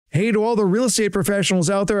Hey, to all the real estate professionals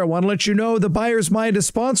out there, I want to let you know the Buyer's Mind is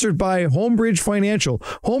sponsored by Homebridge Financial.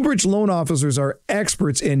 Homebridge loan officers are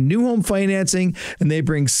experts in new home financing, and they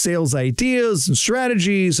bring sales ideas and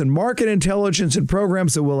strategies and market intelligence and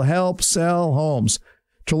programs that will help sell homes.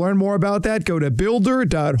 To learn more about that, go to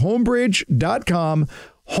builder.homebridge.com.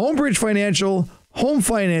 Homebridge Financial, home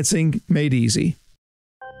financing made easy.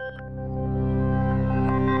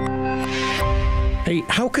 Hey,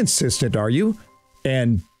 how consistent are you?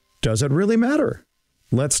 And does it really matter?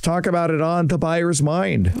 Let's talk about it on The Buyer's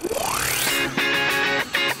Mind.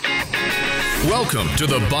 Welcome to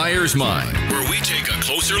The Buyer's Mind, where we take a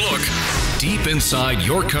closer look deep inside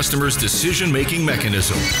your customer's decision-making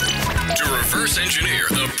mechanism to reverse engineer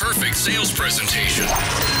the perfect sales presentation.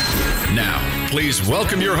 Now, please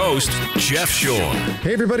welcome your host, Jeff Shore.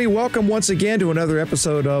 Hey, everybody. Welcome once again to another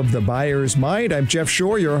episode of The Buyer's Mind. I'm Jeff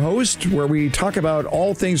Shore, your host, where we talk about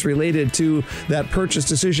all things related to that purchase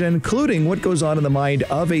decision, including what goes on in the mind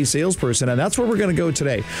of a salesperson. And that's where we're going to go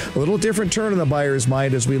today. A little different turn in the buyer's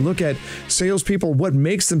mind as we look at salespeople, what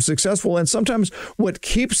makes them successful, and sometimes what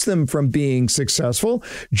keeps them from being successful.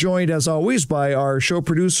 Joined, as always, by our show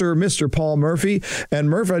producer, Mr. Paul Murphy. And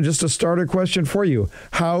Murphy, just a starter question for you.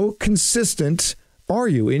 How consistent are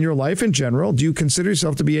you in your life in general? Do you consider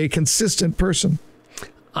yourself to be a consistent person?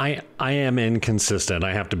 I am inconsistent.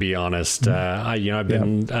 I have to be honest. I've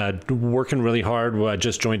been working really hard. I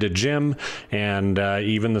just joined a gym, and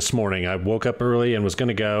even this morning, I woke up early and was going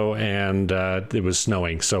to go, and it was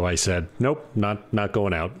snowing. So I said, nope, not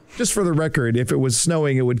going out. Just for the record, if it was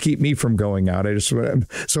snowing, it would keep me from going out.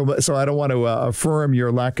 So I don't want to affirm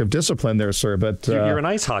your lack of discipline there, sir. But you're an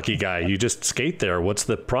ice hockey guy. You just skate there. What's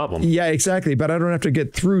the problem? Yeah, exactly. But I don't have to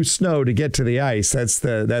get through snow to get to the ice. That's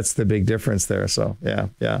the big difference there. So yeah.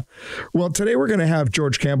 Well, today we're going to have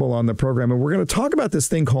George Campbell on the program, and we're going to talk about this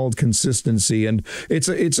thing called consistency. And it's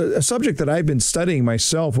a subject that I've been studying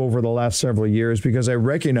myself over the last several years because I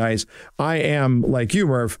recognize I am, like you,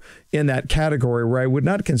 Murph, in that category where I would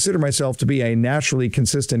not consider myself to be a naturally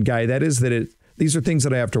consistent guy. That is these are things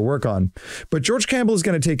that I have to work on. But George Campbell is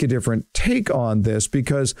going to take a different take on this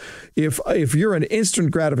because if you're an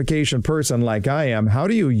instant gratification person like I am, how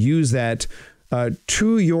do you use that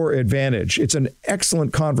to your advantage? It's an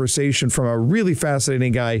excellent conversation from a really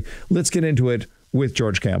fascinating guy. Let's get into it with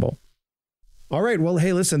George Campbell. All right. Well,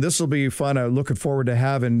 hey, listen, this will be fun. I'm looking forward to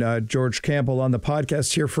having George Campbell on the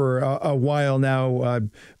podcast here for a while now.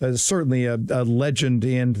 Certainly a legend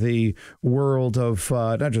in the world of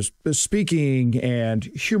not just speaking and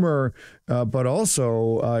humor, but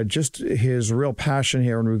also just his real passion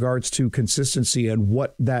here in regards to consistency and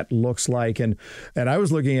what that looks like. And I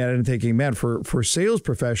was looking at it and thinking, man, for sales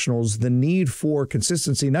professionals, the need for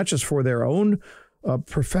consistency, not just for their own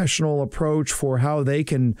professional approach for how they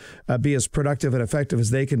can be as productive and effective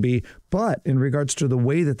as they can be, but in regards to the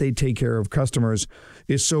way that they take care of customers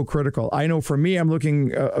is so critical. I know for me, I'm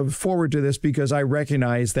looking forward to this because I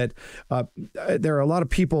recognize that there are a lot of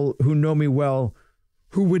people who know me well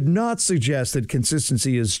who would not suggest that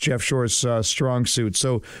consistency is Jeff Shore's strong suit.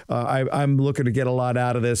 So I'm looking to get a lot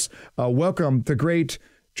out of this. Welcome the great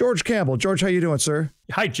George Campbell. George, how you doing, sir?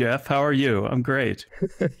 Hi, Jeff. How are you? I'm great.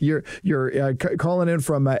 You're calling in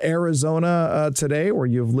from Arizona today, where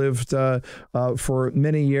you've lived for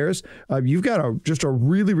many years. You've got just a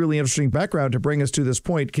really, really interesting background to bring us to this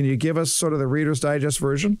point. Can you give us sort of the Reader's Digest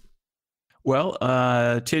version? Well,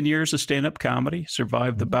 10 years of stand-up comedy,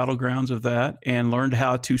 survived the battlegrounds of that, and learned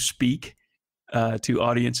how to speak to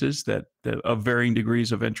audiences that of varying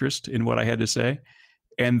degrees of interest in what I had to say.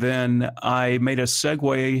 And then I made a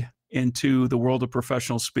segue into the world of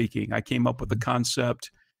professional speaking. I came up with a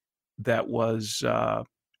concept that was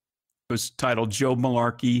titled Joe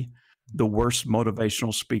Malarkey, the worst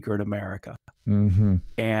motivational speaker in America. Mm-hmm.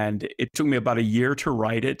 And it took me about a year to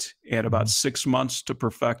write it and about 6 months to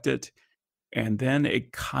perfect it. And then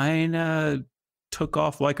it kind of took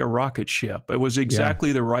off like a rocket ship. It was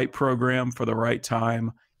exactly the right program for the right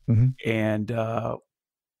time. Mm-hmm. And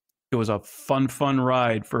it was a fun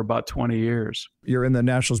ride for about 20 years. You're in the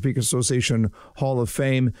National Speakers Association Hall of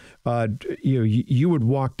Fame. You would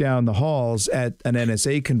walk down the halls at an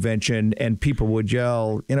NSA convention and people would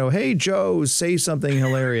yell, hey, Joe, say something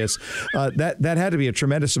hilarious. That had to be a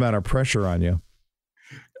tremendous amount of pressure on you.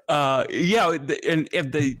 And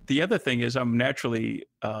the other thing is I'm naturally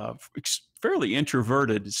fairly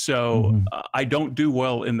introverted, so I don't do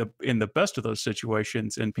well in the best of those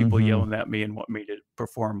situations, and people yelling at me and want me to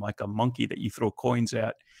perform like a monkey that you throw coins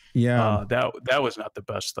at. Yeah, that was not the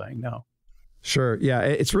best thing. No. Sure. Yeah,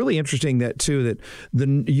 it's really interesting that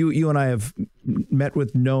you and I have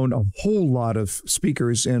known a whole lot of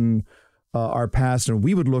speakers in our past, and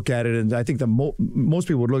we would look at it, and I think most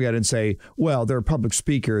people would look at it and say, well, they're a public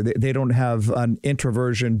speaker. They don't have an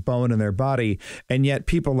introversion bone in their body. And yet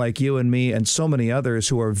people like you and me and so many others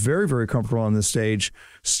who are very, very comfortable on the stage,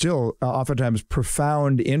 still oftentimes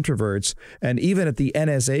profound introverts. And even at the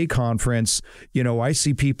NSA conference, I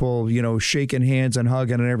see people, shaking hands and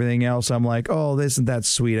hugging and everything else. I'm like, oh, isn't that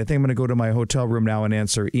sweet? I think I'm going to go to my hotel room now and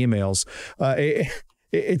answer emails.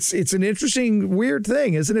 It's an interesting, weird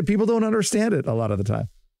thing, isn't it? People don't understand it a lot of the time.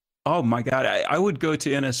 Oh my God. I would go to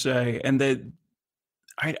NSA and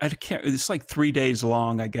I can't, it's like 3 days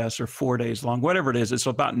long, I guess, or 4 days long, whatever it is. It's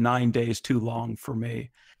about 9 days too long for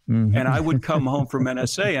me. Mm-hmm. And I would come home from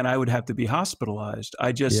NSA and I would have to be hospitalized.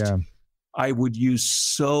 I would use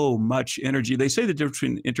so much energy. They say the difference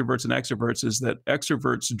between introverts and extroverts is that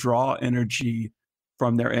extroverts draw energy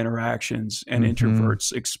from their interactions and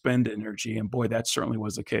introverts expend energy. And boy, that certainly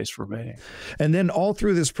was the case for me. And then all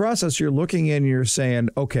through this process, you're looking in, you're saying,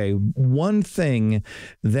 okay, one thing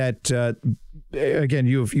that, again,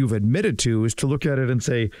 you've admitted to is to look at it and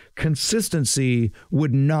say consistency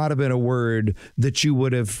would not have been a word that you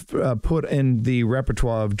would have put in the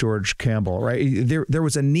repertoire of George Campbell, right? There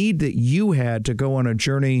was a need that you had to go on a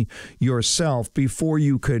journey yourself before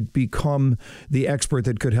you could become the expert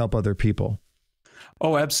that could help other people.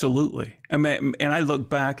 Oh, absolutely. I mean, and I look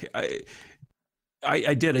back,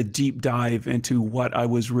 I did a deep dive into what I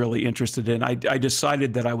was really interested in. I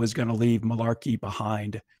decided that I was going to leave Malarkey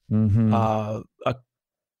behind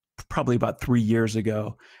probably about 3 years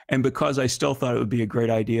ago. And because I still thought it would be a great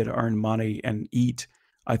idea to earn money and eat,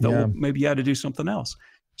 I thought, well, maybe you had to do something else.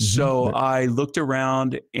 So I looked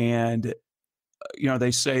around and,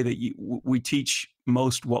 they say that we teach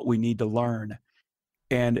most what we need to learn.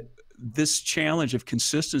 And this challenge of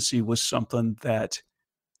consistency was something that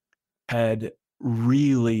had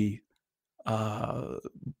really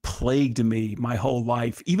plagued me my whole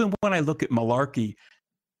life. Even when I look at Malarkey,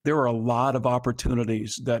 there were a lot of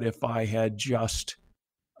opportunities that if I had just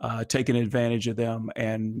taken advantage of them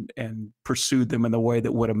and pursued them in the way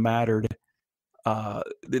that would have mattered,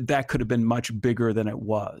 that could have been much bigger than it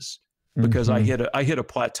was, because I hit a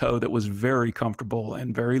plateau that was very comfortable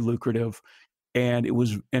and very lucrative. And it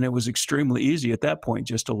was extremely easy at that point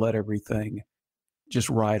just to let everything just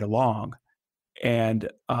ride along. And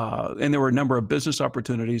there were a number of business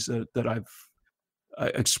opportunities that I've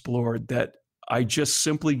explored that I just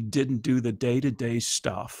simply didn't do the day-to-day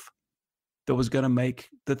stuff that was going to make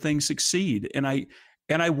the thing succeed. And I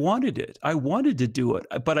wanted it. I wanted to do it,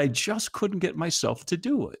 but I just couldn't get myself to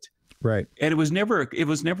do it. Right. And it was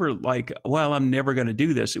never like, well, I'm never going to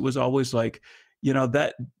do this. It was always like,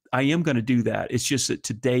 that I am going to do that. It's just that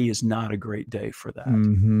today is not a great day for that.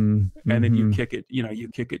 And then you kick it,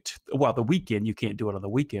 well, the weekend, you can't do it on the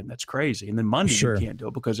weekend. That's crazy. And then Monday you can't do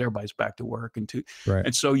it because everybody's back to work and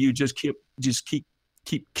so you just keep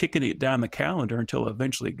kicking it down the calendar until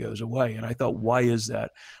eventually it goes away. And I thought, why is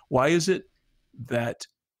that? Why is it that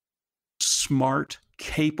smart,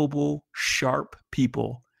 capable, sharp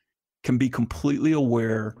people can be completely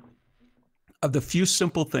aware of the few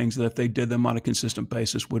simple things that if they did them on a consistent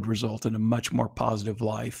basis would result in a much more positive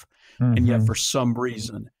life. And yet for some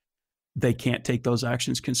reason, they can't take those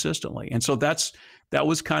actions consistently. And so that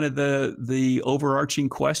was kind of the overarching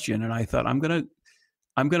question. And I thought, I'm going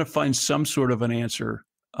to find some sort of an answer,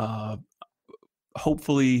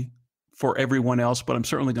 hopefully for everyone else, but I'm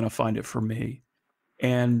certainly going to find it for me.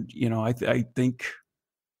 And, I think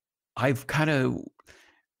I've kind of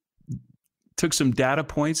took some data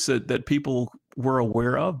points that people were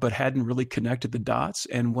aware of, but hadn't really connected the dots.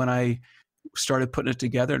 And when I started putting it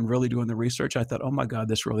together and really doing the research, I thought, oh my God,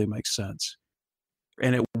 this really makes sense.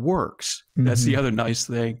 And it works. That's the other nice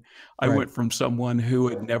thing. I went from someone who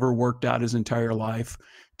had never worked out his entire life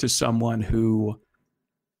to someone who,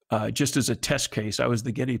 just as a test case, I was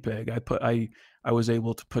the guinea pig. I was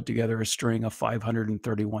able to put together a string of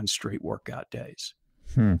 531 straight workout days.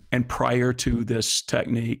 And prior to this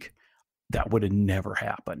technique, that would have never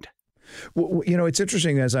happened. Well, it's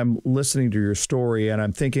interesting as I'm listening to your story and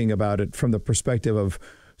I'm thinking about it from the perspective of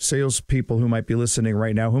salespeople who might be listening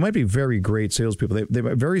right now, who might be very great salespeople.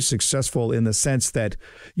 They're very successful in the sense that,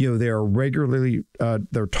 they're regularly,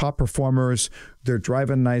 they're top performers, they're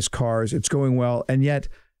driving nice cars, it's going well. And yet,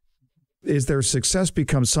 is their success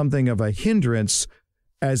becomes something of a hindrance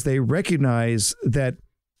as they recognize that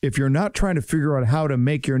if you're not trying to figure out how to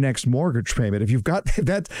make your next mortgage payment, if you've got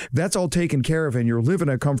that's all taken care of and you're living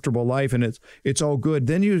a comfortable life and it's all good,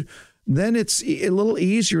 then it's a little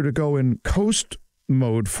easier to go in coast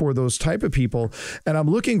mode for those type of people. And I'm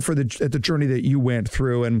looking at the journey that you went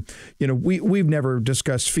through. And we've never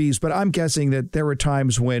discussed fees, but I'm guessing that there were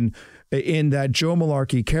times when in that Joe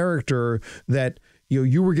Malarkey character that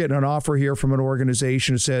you were getting an offer here from an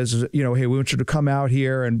organization that says, hey, we want you to come out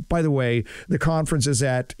here. And by the way, the conference is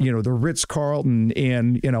at, the Ritz-Carlton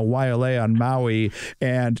in, Wailea on Maui.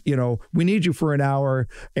 And, we need you for an hour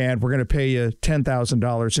and we're going to pay you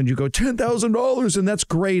 $10,000. And you go, $10,000. And that's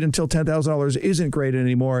great until $10,000 isn't great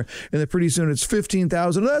anymore. And then pretty soon it's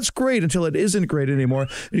 $15,000. That's great until it isn't great anymore.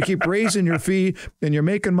 And you keep raising your fee and you're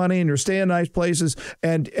making money and you're staying in nice places.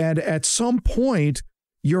 And at some point,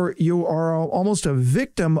 you are almost a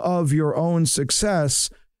victim of your own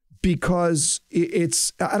success because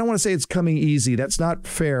it's, I don't want to say it's coming easy. That's not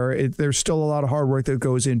fair. There's still a lot of hard work that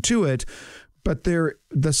goes into it, but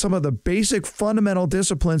some of the basic fundamental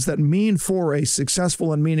disciplines that mean for a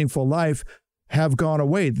successful and meaningful life have gone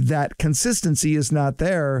away. That consistency is not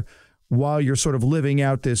there while you're sort of living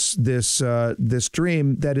out this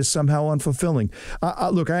dream that is somehow unfulfilling.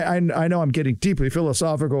 Look, I know I'm getting deeply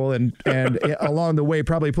philosophical and along the way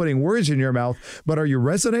probably putting words in your mouth, but are you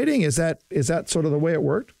resonating? Is that sort of the way it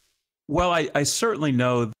worked? Well, I certainly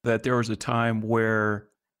know that there was a time where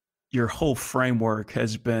your whole framework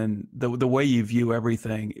has been, the way you view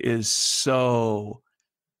everything is so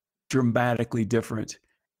dramatically different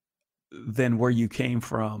than where you came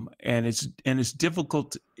from. And it's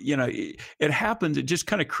difficult, it happens, it just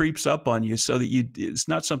kind of creeps up on you so that it's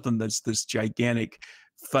not something that's this gigantic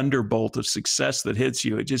thunderbolt of success that hits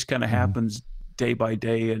you. It just kind of happens day by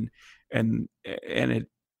day. And it,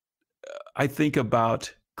 I think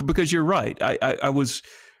about, because you're right. I was,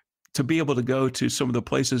 to be able to go to some of the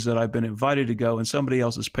places that I've been invited to go and somebody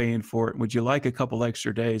else is paying for it. Would you like a couple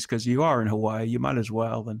extra days? Because you are in Hawaii, you might as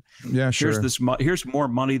well. And yeah, sure. Here's more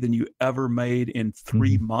money than you ever made in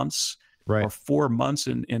 3 months or 4 months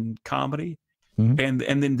in comedy. And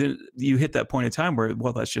then you hit that point in time where,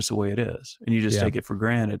 well, that's just the way it is. And you just take it for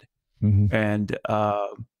granted. And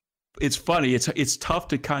it's funny. It's tough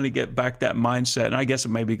to kind of get back that mindset. And I guess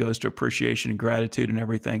it maybe goes to appreciation and gratitude and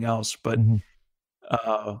everything else. But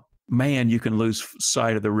man, you can lose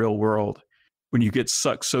sight of the real world when you get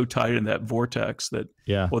sucked so tight in that vortex that,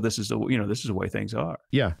 well, this is the way things are.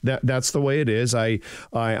 Yeah, that's the way it is. I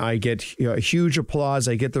get huge applause.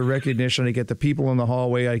 I get the recognition. I get the people in the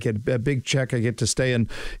hallway. I get a big check. I get to stay in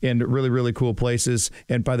really, really cool places.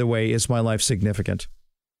 And by the way, is my life significant?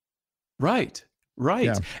 Right.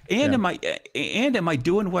 Yeah. And am I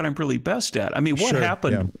doing what I'm really best at? I mean, what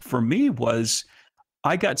happened for me was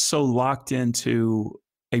I got so locked into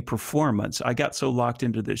a performance. I got so locked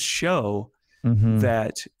into this show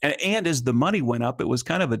that, and as the money went up, it was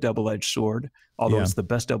kind of a double-edged sword, although it's the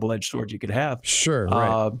best double-edged sword you could have. Sure.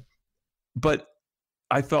 Right. But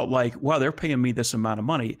I felt like, wow, they're paying me this amount of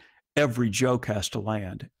money. Every joke has to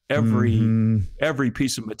land. Every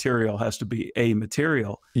piece of material has to be a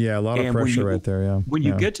material. Yeah. A lot of pressure right there. Yeah. When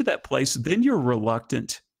you get to that place, then you're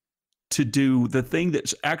reluctant to do the thing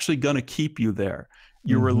that's actually going to keep you there.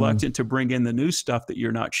 You're reluctant to bring in the new stuff that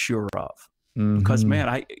you're not sure of, because man,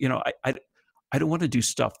 I don't want to do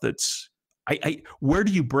stuff that's, where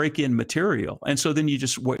do you break in material? And so then you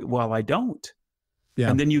just, well, I don't. Yeah.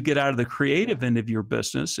 And then you get out of the creative end of your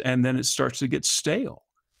business and then it starts to get stale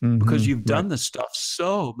because you've done this stuff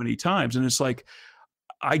so many times. And it's like,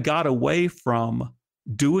 I got away from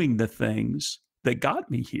doing the things that got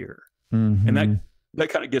me here. And that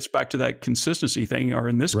kind of gets back to that consistency thing, or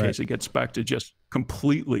in this case, it gets back to just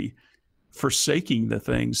completely forsaking the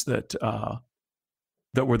things that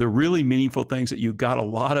that were the really meaningful things that you got a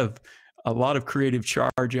lot of creative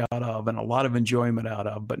charge out of and a lot of enjoyment out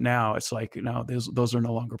of. But now it's like, no, those are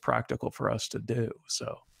no longer practical for us to do.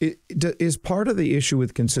 So is part of the issue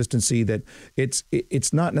with consistency that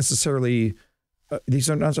it's not necessarily these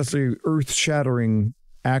are not necessarily earth-shattering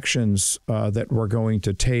actions that we're going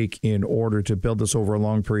to take in order to build this over a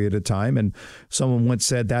long period of time. And someone once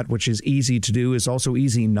said that which is easy to do is also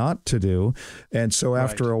easy not to do. And so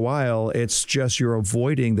after a while, it's just you're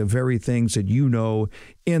avoiding the very things that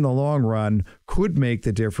in the long run could make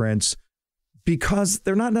the difference because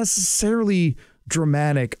they're not necessarily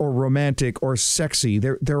dramatic or romantic or sexy.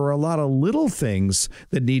 There are a lot of little things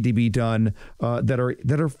that need to be done that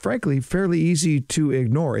are frankly fairly easy to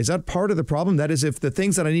ignore. Is that part of the problem? That is, if the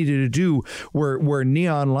things that I needed to do were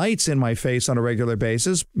neon lights in my face on a regular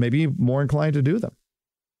basis, maybe more inclined to do them.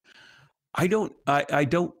 I don't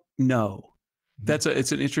know.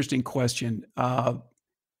 It's an interesting question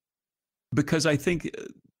because I think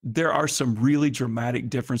there are some really dramatic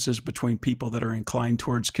differences between people that are inclined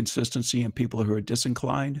towards consistency and people who are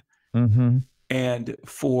disinclined. And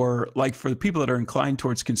for the people that are inclined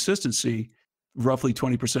towards consistency, roughly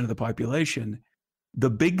 20% of the population, the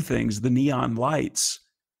big things, the neon lights,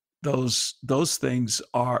 those things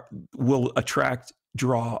will attract,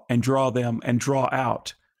 draw them and draw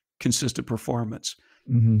out consistent performance.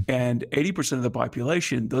 Mm-hmm. And 80% of the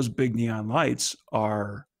population, those big neon lights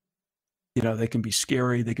are, they can be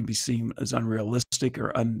scary. They can be seen as unrealistic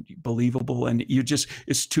or unbelievable. And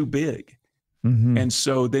it's too big. Mm-hmm. And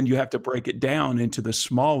so then you have to break it down into the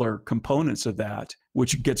smaller components of that,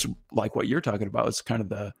 which gets like what you're talking about. It's kind of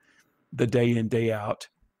the day in, day out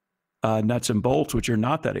nuts and bolts, which are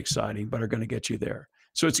not that exciting, but are going to get you there.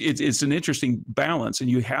 So it's an interesting balance, and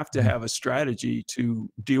you have to have a strategy to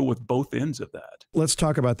deal with both ends of that. Let's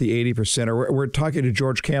talk about the 80%. We're talking to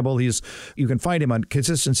George Campbell. You can find him on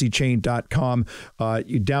consistencychain.com.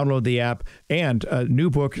 You download the app, and a new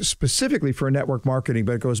book specifically for network marketing,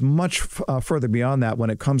 but it goes much further beyond that when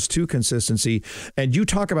it comes to consistency. And you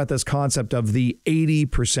talk about this concept of the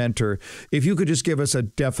 80%er. If you could just give us a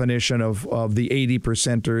definition of the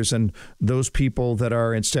 80%ers and those people that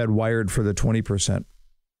are instead wired for the 20%.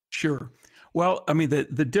 Sure. Well, I mean, the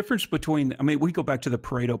difference between, we go back to the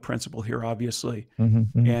Pareto principle here, obviously.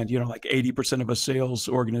 Mm-hmm, mm-hmm. And, like 80% of a sales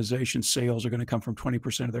organization's sales are going to come from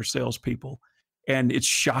 20% of their salespeople. And it's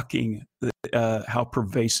shocking how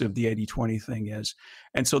pervasive the 80-20 thing is.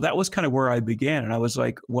 And so that was kind of where I began. And I was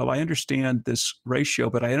like, well, I understand this ratio,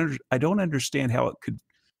 but I don't understand how it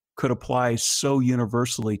could apply so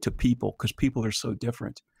universally to people, because people are so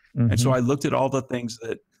different. Mm-hmm. And so I looked at all the things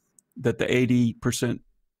that the 80%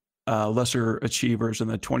 lesser achievers and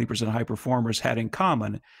the 20% high performers had in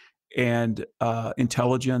common. And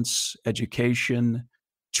intelligence, education,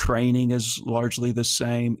 training is largely the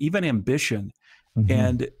same, even ambition. Mm-hmm.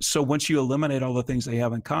 And so once you eliminate all the things they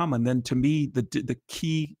have in common, then to me, the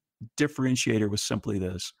key differentiator was simply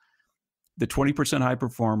this: the 20% high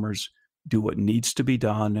performers do what needs to be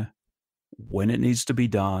done, when it needs to be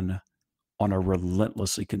done, on a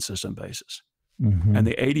relentlessly consistent basis. Mm-hmm. And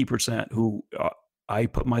the 80% who I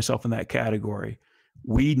put myself in that category,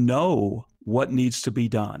 we know what needs to be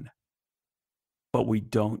done, but we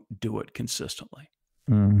don't do it consistently.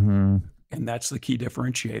 Mm-hmm. And that's the key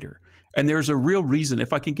differentiator. And there's a real reason,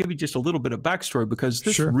 if I can give you just a little bit of backstory, because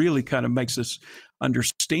this Sure. really kind of makes this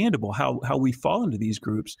understandable how we fall into these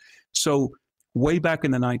groups. So way back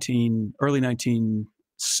in the early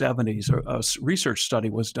 1970s, a research study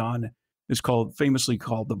was done. It's famously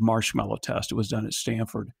called the marshmallow test. It was done at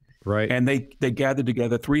Stanford. Right. And they gathered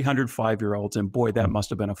together 300 5-year-olds, and boy, that must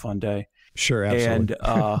have been a fun day. Sure, absolutely.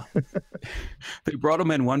 And they brought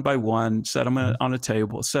them in one by one, set them on a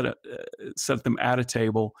table, set them at a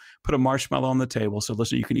table, put a marshmallow on the table. So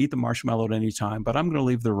listen, you can eat the marshmallow at any time, but I'm going to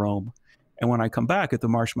leave the room. And when I come back, if the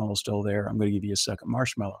marshmallow's still there, I'm going to give you a second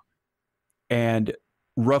marshmallow. And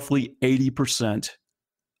roughly 80%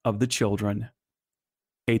 of the children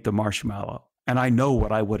ate the marshmallow. And I know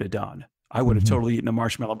what I would have done. I would have totally eaten the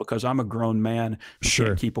marshmallow, because I'm a grown man.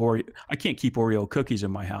 Sure. I can't keep Oreo cookies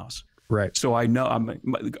in my house. Right. So I know an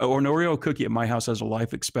Oreo cookie at my house has a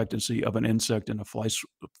life expectancy of an insect in a fly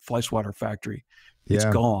swatter factory. It's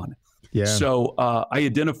gone. Yeah. So I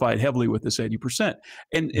identified heavily with this 80%.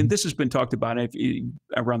 And this has been talked about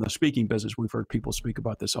around the speaking business. We've heard people speak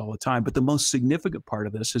about this all the time, but the most significant part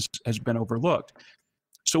of this has been overlooked.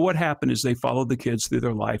 So what happened is they followed the kids through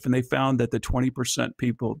their life, and they found that the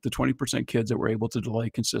 20% kids that were able to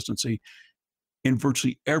delay consistency in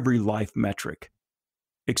virtually every life metric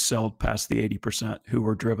excelled past the 80% who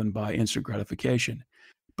were driven by instant gratification.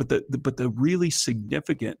 But the really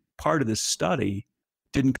significant part of this study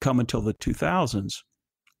didn't come until the 2000s.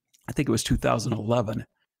 I think it was 2011.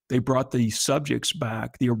 They brought the subjects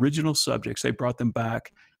back, the original subjects, they brought them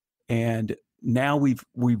back, and now we've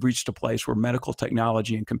reached a place where medical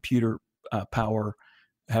technology and computer power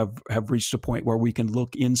have reached a point where we can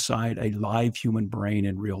look inside a live human brain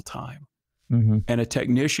in real time. Mm-hmm. And a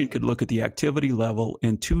technician could look at the activity level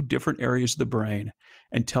in two different areas of the brain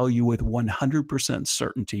and tell you with 100%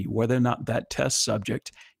 certainty whether or not that test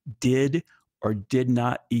subject did or did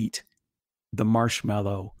not eat the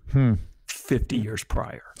marshmallow 50 years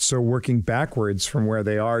prior. So working backwards from where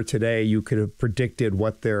they are today, you could have predicted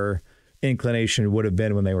what their inclination would have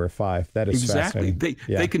been when they were 5. That is exactly.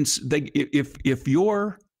 fascinating. If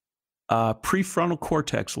your prefrontal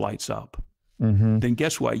cortex lights up, mm-hmm. then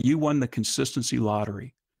guess what? You won the consistency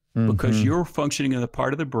lottery, because mm-hmm. you're functioning in the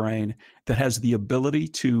part of the brain that has the ability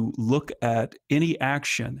to look at any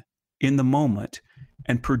action in the moment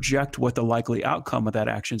and project what the likely outcome of that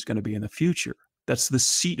action is going to be in the future. That's the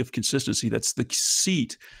seat of consistency. That's the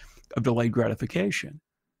seat of delayed gratification.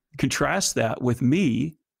 Contrast that with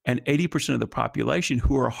me and 80% of the population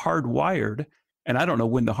who are hardwired, and I don't know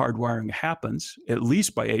when the hardwiring happens, at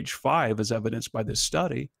least by age 5, as evidenced by this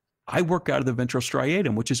study, I work out of the ventral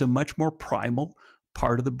striatum, which is a much more primal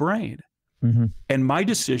part of the brain. Mm-hmm. And my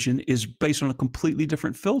decision is based on a completely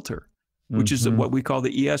different filter, which is what we call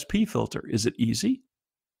the ESP filter. Is it easy?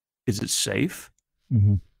 Is it safe?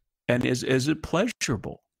 Mm-hmm. And is it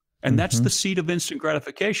pleasurable? And that's the seed of instant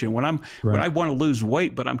gratification. When when I want to lose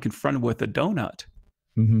weight, but I'm confronted with a donut,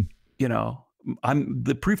 you know,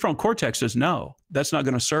 the prefrontal cortex says, no, that's not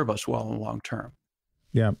going to serve us well in the long term.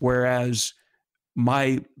 Yeah. Whereas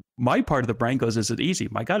my part of the brain goes, is it easy?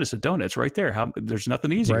 My God, it's a donut. It's right there. There's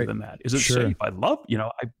nothing easier than that. Is it safe? I love,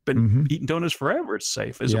 I've been eating donuts forever. It's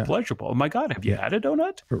safe. Is it pleasurable? Oh my God, have you had a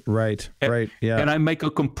donut? Right. Yeah. And I make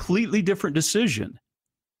a completely different decision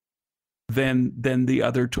than the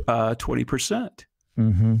other 20%.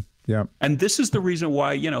 Yeah. And this is the reason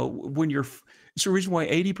why, it's the reason why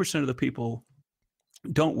 80% of the people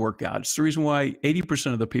don't work out. It's the reason why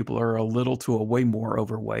 80% of the people are a little to a way more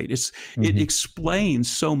overweight. It explains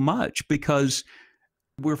so much, because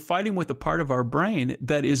we're fighting with a part of our brain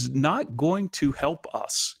that is not going to help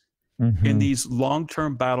us in these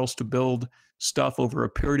long-term battles to build stuff over a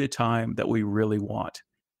period of time that we really want.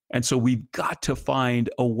 And so we've got to find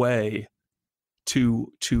a way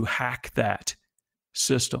to hack that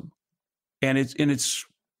system. And it's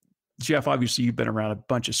Jeff, obviously you've been around a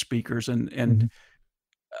bunch of speakers, and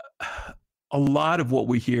a lot of what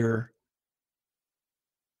we hear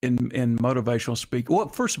in motivational speak. Well,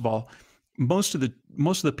 first of all, most of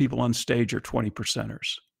the people on stage are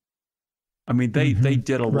 20%ers. I mean, they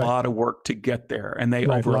did a lot of work to get there, and they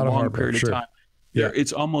over a long period of time. Yeah,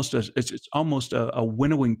 it's almost a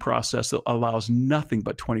winnowing process that allows nothing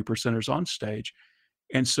but 20%ers on stage,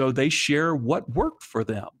 and so they share what worked for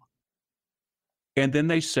them, and then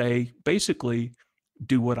they say, basically,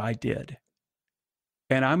 do what I did.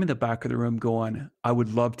 And I'm in the back of the room going, I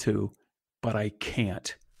would love to, but I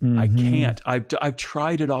can't. I can't. I've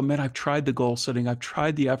tried it all, man. I've tried the goal setting. I've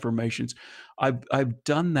tried the affirmations. I've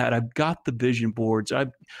done that. I've got the vision boards.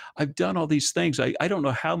 I've done all these things. I don't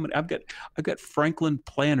know how many. I've got Franklin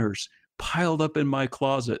planners piled up in my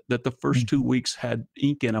closet that the first 2 weeks had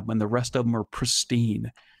ink in them, and the rest of them are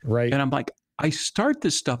pristine. Right. And I'm like, I start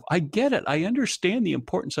this stuff. I get it. I understand the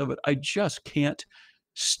importance of it. I just can't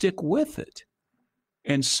stick with it.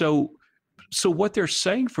 And so what they're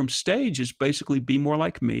saying from stage is basically be more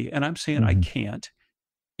like me. And I'm saying I can't.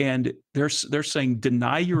 And they're saying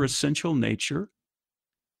deny your essential nature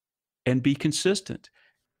and be consistent.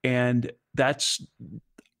 And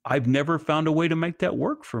I've never found a way to make that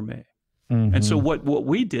work for me. And so what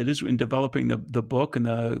we did is, in developing the book and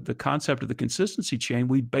the concept of the consistency chain,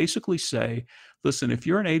 we basically say, listen, if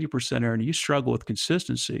you're an 80%er and you struggle with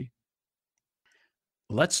consistency,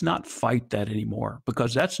 let's not fight that anymore,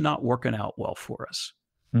 because that's not working out well for us.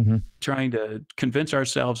 Trying to convince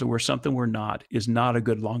ourselves that we're something we're not is not a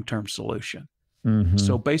good long-term solution.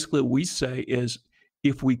 So basically what we say is,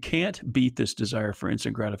 if we can't beat this desire for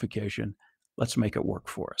instant gratification, let's make it work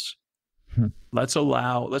for us.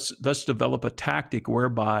 Let's develop a tactic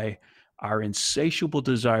whereby our insatiable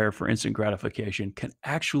desire for instant gratification can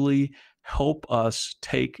actually help us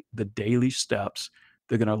take the daily steps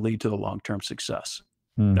that are going to lead to the long-term success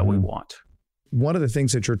that we want. One of the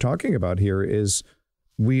things that you're talking about here is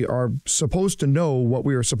we are supposed to know what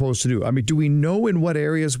we are supposed to do. I mean, do we know in what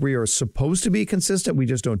areas we are supposed to be consistent? We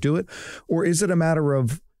just don't do it? Or is it a matter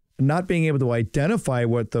of not being able to identify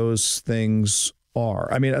what those things are?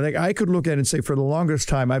 I mean, I think I could look at it and say, for the longest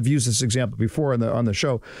time, I've used this example before on the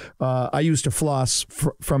show. I used to floss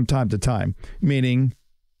from time to time, meaning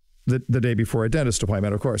the day before a dentist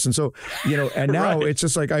appointment, of course. And so, and now it's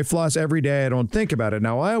just like I floss every day. I don't think about it.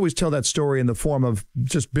 Now, I always tell that story in the form of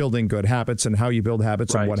just building good habits and how you build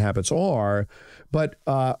habits and what habits are. But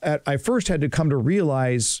I first had to come to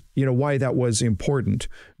realize, why that was important.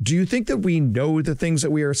 Do you think that we know the things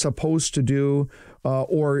that we are supposed to do?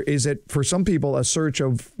 Or is it, for some people, a search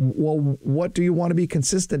of, well, what do you want to be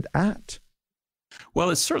consistent at?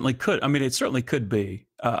 Well, it certainly could. I mean, it certainly could be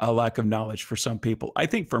a lack of knowledge for some people. I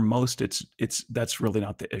think for most, that's really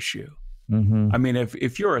not the issue. I mean,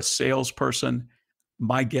 if you're a salesperson,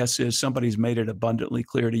 my guess is somebody's made it abundantly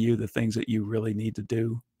clear to you the things that you really need to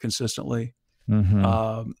do consistently.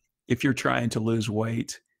 If you're trying to lose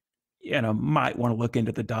weight, might want to look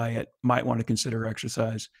into the diet, might want to consider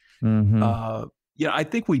exercise. I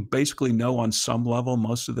think we basically know on some level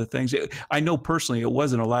most of the things. I know personally it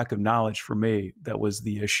wasn't a lack of knowledge for me that was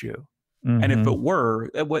the issue. And if it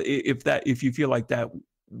were, if you feel like that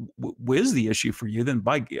is the issue for you, then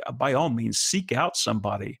by all means seek out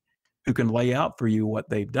somebody who can lay out for you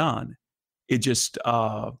what they've done. It just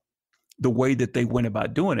the way that they went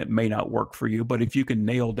about doing it may not work for you, but if you can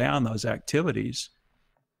nail down those activities,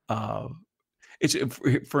 it's,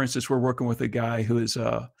 for instance, we're working with a guy who is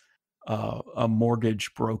a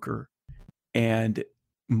mortgage broker, and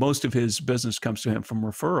most of his business comes to him from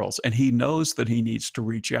referrals, and he knows that he needs to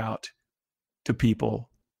reach out to people,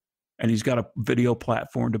 and he's got a video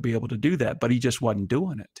platform to be able to do that, but he just wasn't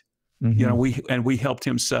doing it. We helped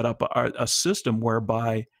him set up a system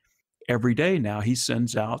whereby every day now he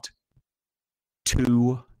sends out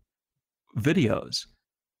 2 videos,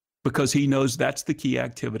 because he knows that's the key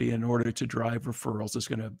activity in order to drive referrals that's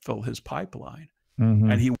going to fill his pipeline.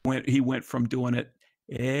 And he went from doing it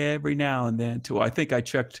every now and then to, I think I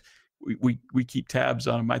checked, we keep tabs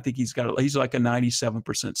on him. I think he's like a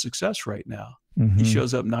 97% success rate now. He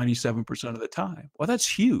shows up 97% of the time. Well, that's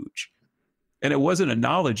huge. And it wasn't a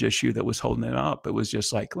knowledge issue that was holding it up. It was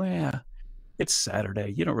just like, well, it's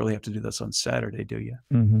Saturday. You don't really have to do this on Saturday, do you?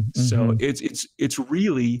 So it's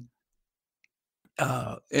really,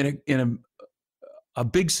 in a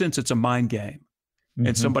big sense, it's a mind game.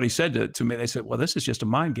 And somebody said to me, they said, well, this is just a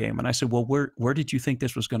mind game. And I said, well, where did you think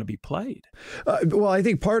this was going to be played? Well, I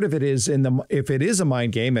think part of it is if it is a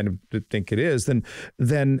mind game, and I think it is,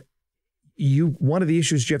 then one of the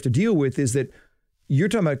issues you have to deal with is that you're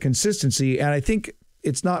talking about consistency. And I think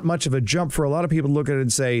it's not much of a jump for a lot of people to look at it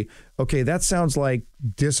and say, okay, that sounds like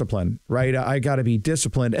discipline, right? I got to be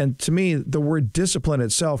disciplined. And to me, the word discipline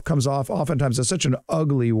itself comes off oftentimes as such an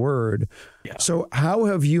ugly word. Yeah. So how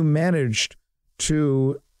have you managed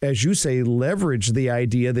to, as you say, leverage the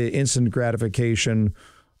idea, the instant gratification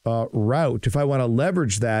route? If I want to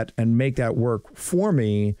leverage that and make that work for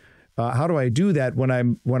me, how do I do that when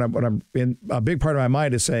I'm in a big part of my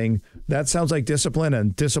mind is saying that sounds like discipline,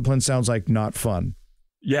 and discipline sounds like not fun?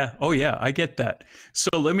 Yeah. Oh yeah, I get that. So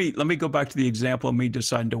let me go back to the example of me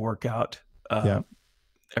deciding to work out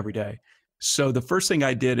every day. So the first thing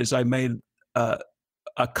I did is I made a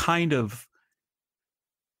kind of,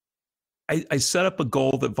 I set up a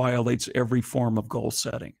goal that violates every form of goal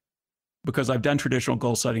setting, because I've done traditional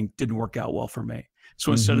goal setting, didn't work out well for me.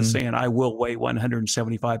 So instead of saying I will weigh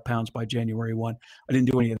 175 pounds by January 1, I didn't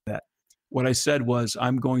do any of that. What I said was,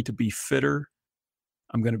 I'm going to be fitter,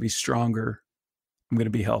 I'm going to be stronger, I'm going to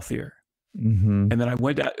be healthier. And then I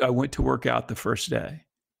went to work out the first day,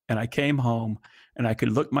 and I came home and I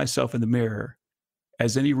could look myself in the mirror,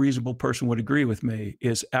 as any reasonable person would agree with me,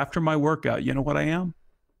 is after my workout, you know what I am?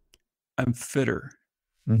 I'm fitter,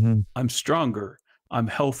 I'm stronger, I'm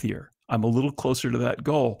healthier, I'm a little closer to that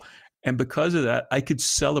goal. And because of that, I could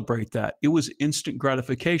celebrate that. It was instant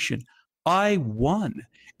gratification. I won.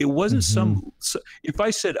 It wasn't if I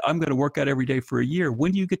said I'm going to work out every day for a year,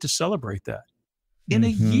 when do you get to celebrate that? In a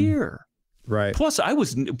year. Right. Plus I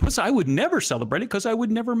would never celebrate it, because I would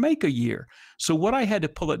never make a year. So what I had to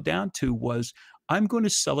pull it down to was, I'm going to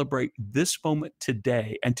celebrate this moment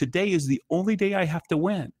today. And today is the only day I have to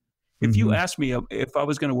win. If you asked me if I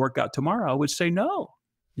was going to work out tomorrow, I would say no.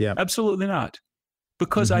 Yeah, absolutely not.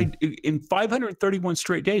 Because in 531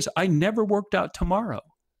 straight days, I never worked out tomorrow.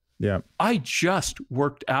 Yeah, I just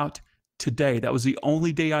worked out today. That was the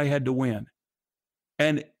only day I had to win.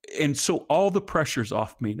 And so all the pressure's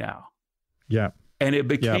off me now. Yeah. And it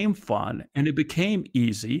became fun, and it became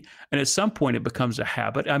easy. And at some point it becomes a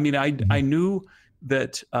habit. I mean, I knew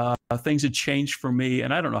that things had changed for me,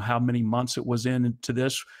 and I don't know how many months it was into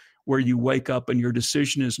this, where you wake up and your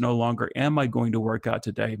decision is no longer, am I going to work out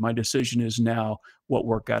today? My decision is now, what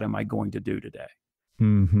workout am I going to do today?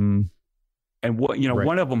 And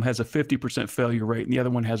one of them has a 50% failure rate, and the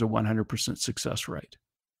other one has a 100% success rate.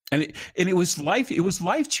 And it was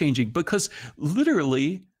life-changing, because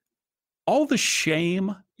literally all the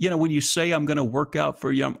shame, when you say I'm going to work out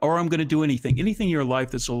or I'm going to do anything in your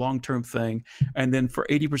life that's a long-term thing, and then for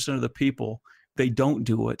 80% of the people, they don't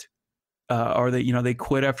do it. Or they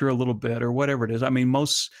quit after a little bit, or whatever it is. I mean,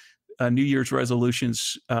 most New Year's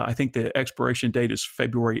resolutions, I think the expiration date is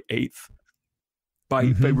February 8th.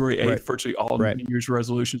 By February 8th, virtually all New Year's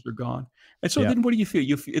resolutions are gone. And so then what do you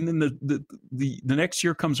feel? And then the next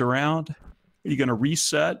year comes around, you're going to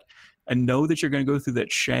reset and know that you're going to go through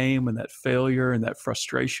that shame and that failure and that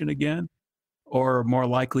frustration again? Or more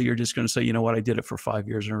likely, you're just going to say, you know what, I did it for 5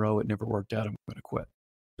 years in a row, it never worked out, I'm going to quit.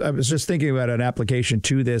 I was just thinking about an application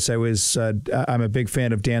to this. I'm a big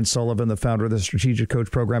fan of Dan Sullivan, the founder of the Strategic Coach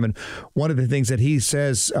Program. And one of the things that he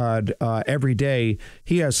says every day,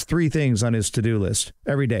 he has 3 things on his to-do list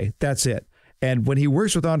every day. That's it. And when he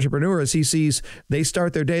works with entrepreneurs, he sees they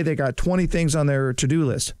start their day, they got 20 things on their to-do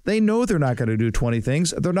list. They know they're not going to do 20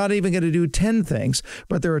 things. They're not even going to do 10 things,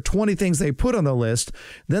 but there are 20 things they put on the list.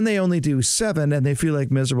 Then they only do 7 and they feel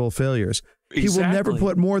like miserable failures. Exactly. He will never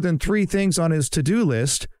put more than 3 things on his to-do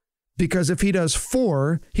list, Because if he does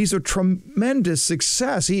 4, he's a tremendous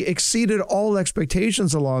success. He exceeded all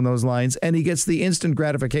expectations along those lines, and he gets the instant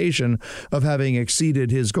gratification of having exceeded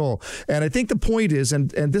his goal. And I think the point is, and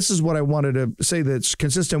this is what I wanted to say that's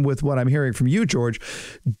consistent with what I'm hearing from you, George,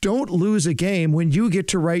 don't lose a game when you get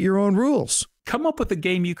to write your own rules. Come up with a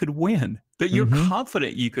game you could win, that you're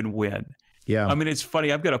confident you can win. Yeah. I mean, it's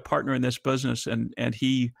funny. I've got a partner in this business, and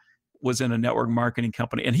he was in a network marketing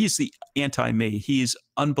company, and he's the anti-me. He's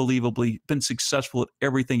unbelievably been successful at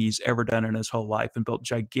everything he's ever done in his whole life, and built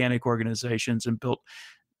gigantic organizations and built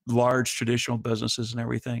large traditional businesses and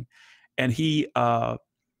everything. And he,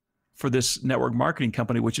 for this network marketing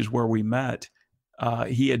company, which is where we met,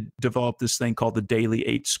 he had developed this thing called the Daily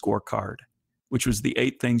 8 Scorecard, which was the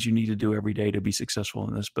 8 things you need to do every day to be successful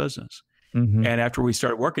in this business. And after we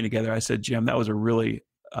started working together, I said, Jim, that was a really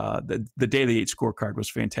the Daily 8 Scorecard was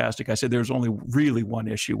fantastic. I said, there's only really one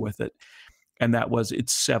issue with it, and that was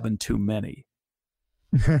it's 7 too many.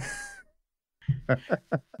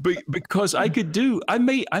 Because I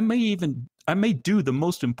may do the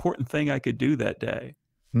most important thing I could do that day.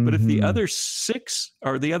 But if the other 6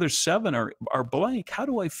 or the other 7 are blank, how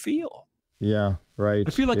do I feel? Yeah, right. I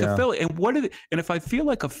feel like a failure. And if I feel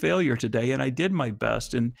like a failure today, and I did my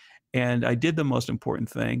best, and I did the most important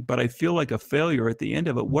thing, but I feel like a failure at the end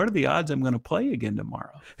of it, what are the odds I'm going to play again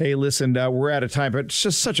tomorrow? Hey, listen, we're out of time, but it's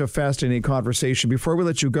just such a fascinating conversation. Before we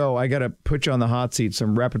let you go, I got to put you on the hot seat.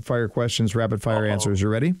 Some rapid fire questions, rapid fire answers. You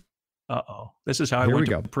ready? Uh-oh. This is how I went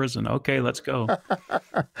to prison. Okay, let's go.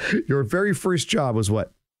 Your very first job was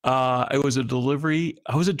what? I was a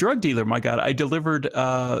drug dealer. My God, I delivered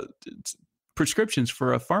prescriptions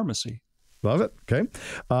for a pharmacy. Love it. Okay.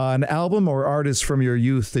 An album or artist from your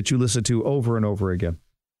youth that you listen to over and over again?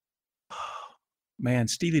 Man,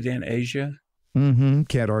 Steely Dan, Asia.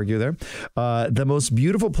 Can't argue there. The most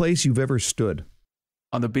beautiful place you've ever stood?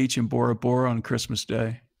 On the beach in Bora Bora on Christmas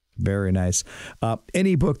Day. Very nice.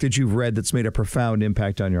 Any book that you've read that's made a profound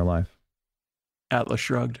impact on your life? Atlas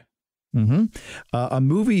Shrugged. A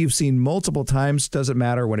movie you've seen multiple times, doesn't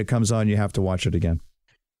matter. When it comes on, you have to watch it again.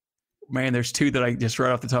 Man, there's 2 that I just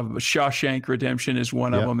right off the top of it. Shawshank Redemption is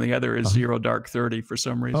one of them. The other is Zero Dark 30 for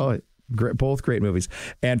some reason. Oh, great, both great movies.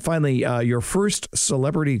 And finally, your first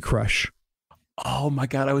celebrity crush. Oh my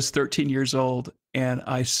God, I was 13 years old and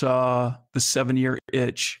I saw The 7-Year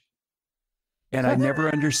Itch. And I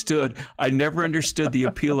never understood the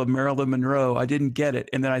appeal of Marilyn Monroe. I didn't get it.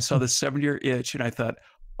 And then I saw The 7-Year Itch and I thought,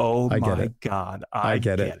 oh my God, I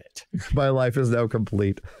get it. My life is now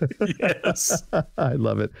complete. Yes. I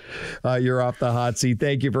love it. You're off the hot seat.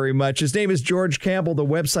 Thank you very much. His name is George Campbell. The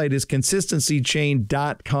website is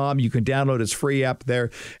consistencychain.com. You can download his free app there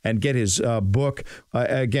and get his book.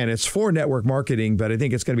 Again, it's for network marketing, but I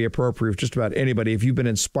think it's going to be appropriate for just about anybody. If you've been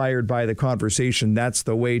inspired by the conversation, that's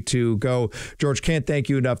the way to go. George, can't thank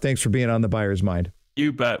you enough. Thanks for being on The Buyer's Mind.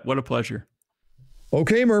 You bet. What a pleasure.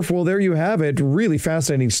 Okay, Murph. Well, there you have it. Really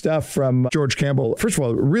fascinating stuff from George Campbell. First of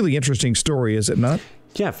all, really interesting story, is it not?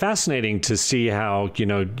 Yeah, fascinating to see how,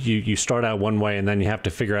 you start out one way and then you have to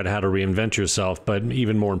figure out how to reinvent yourself. But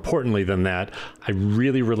even more importantly than that, I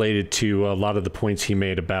really related to a lot of the points he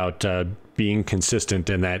made about being consistent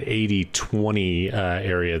in that 80-20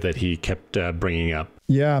 area that he kept bringing up.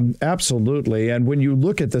 Yeah, absolutely. And when you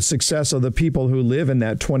look at the success of the people who live in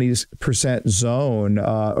that 20% zone,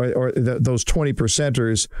 those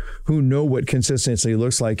 20%ers who know what consistency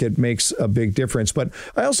looks like, it makes a big difference. But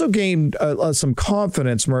I also gained some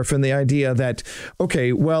confidence, Murph, in the idea that,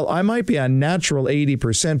 okay, well, I might be a natural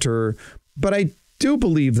 80%er, but I do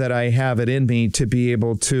believe that I have it in me to be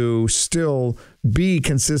able to still be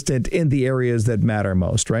consistent in the areas that matter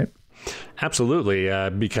most, right? Absolutely,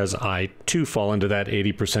 because I too fall into that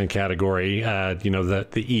 80% category. The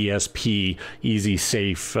ESP, easy,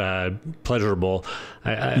 safe, pleasurable.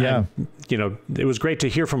 It was great to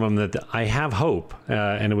hear from him that I have hope,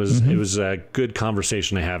 and it was a good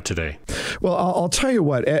conversation to have today. Well, I'll tell you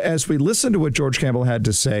what. As we listen to what George Campbell had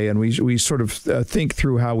to say, and we sort of think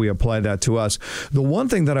through how we apply that to us, the one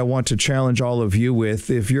thing that I want to challenge all of you with,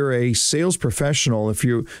 if you're a sales professional,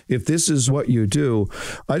 if this is what you do,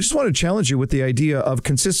 I just want to challenge you with the idea of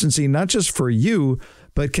consistency, not just for you,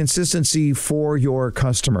 but consistency for your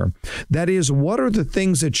customer. That is, what are the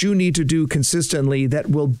things that you need to do consistently that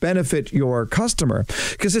will benefit your customer?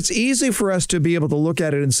 Because it's easy for us to be able to look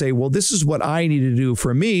at it and say, well, this is what I need to do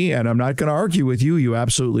for me, and I'm not going to argue with you. You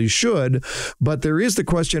absolutely should. But there is the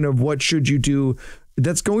question of what should you do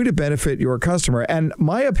that's going to benefit your customer. And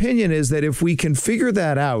my opinion is that if we can figure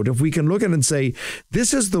that out, if we can look at it and say,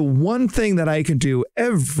 this is the one thing that I can do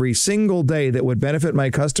every single day that would benefit my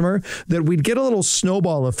customer, that we'd get a little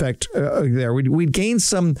snowball effect there. We'd gain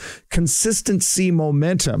some consistency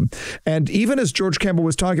momentum. And even as George Campbell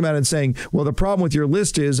was talking about and saying, well, the problem with your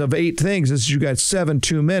list is of 8 things is you got 7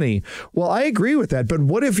 too many. Well, I agree with that. But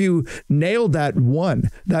what if you nailed that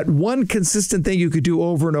one consistent thing you could do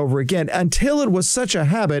over and over again until it was such a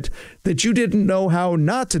habit that you didn't know how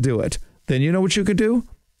not to do it? Then you know what you could do?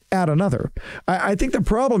 Add another. I think the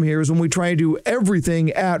problem here is when we try and do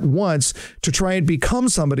everything at once to try and become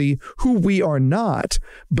somebody who we are not.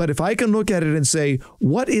 But if I can look at it and say,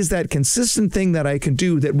 what is that consistent thing that I can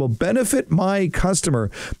do that will benefit my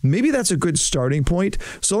customer? Maybe that's a good starting point.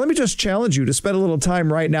 So let me just challenge you to spend a little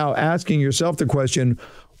time right now asking yourself the question,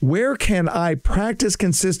 where can I practice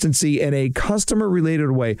consistency in a customer-related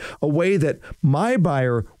way, a way that my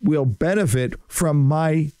buyer will benefit from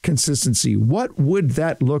my consistency? What would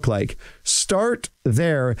that look like? Start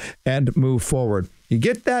there and move forward. You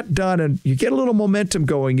get that done and you get a little momentum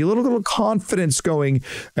going, you get a little confidence going,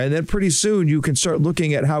 and then pretty soon you can start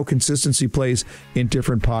looking at how consistency plays in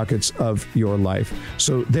different pockets of your life.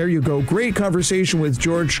 So there you go. Great conversation with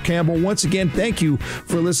George Campbell. Once again, thank you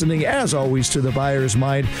for listening, as always, to The Buyer's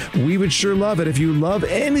Mind. We would sure love it if you love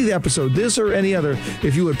any of the episode, this or any other,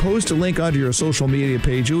 if you would post a link onto your social media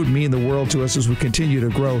page. It would mean the world to us as we continue to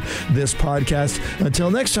grow this podcast. Until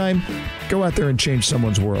next time, go out there and change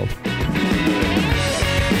someone's world.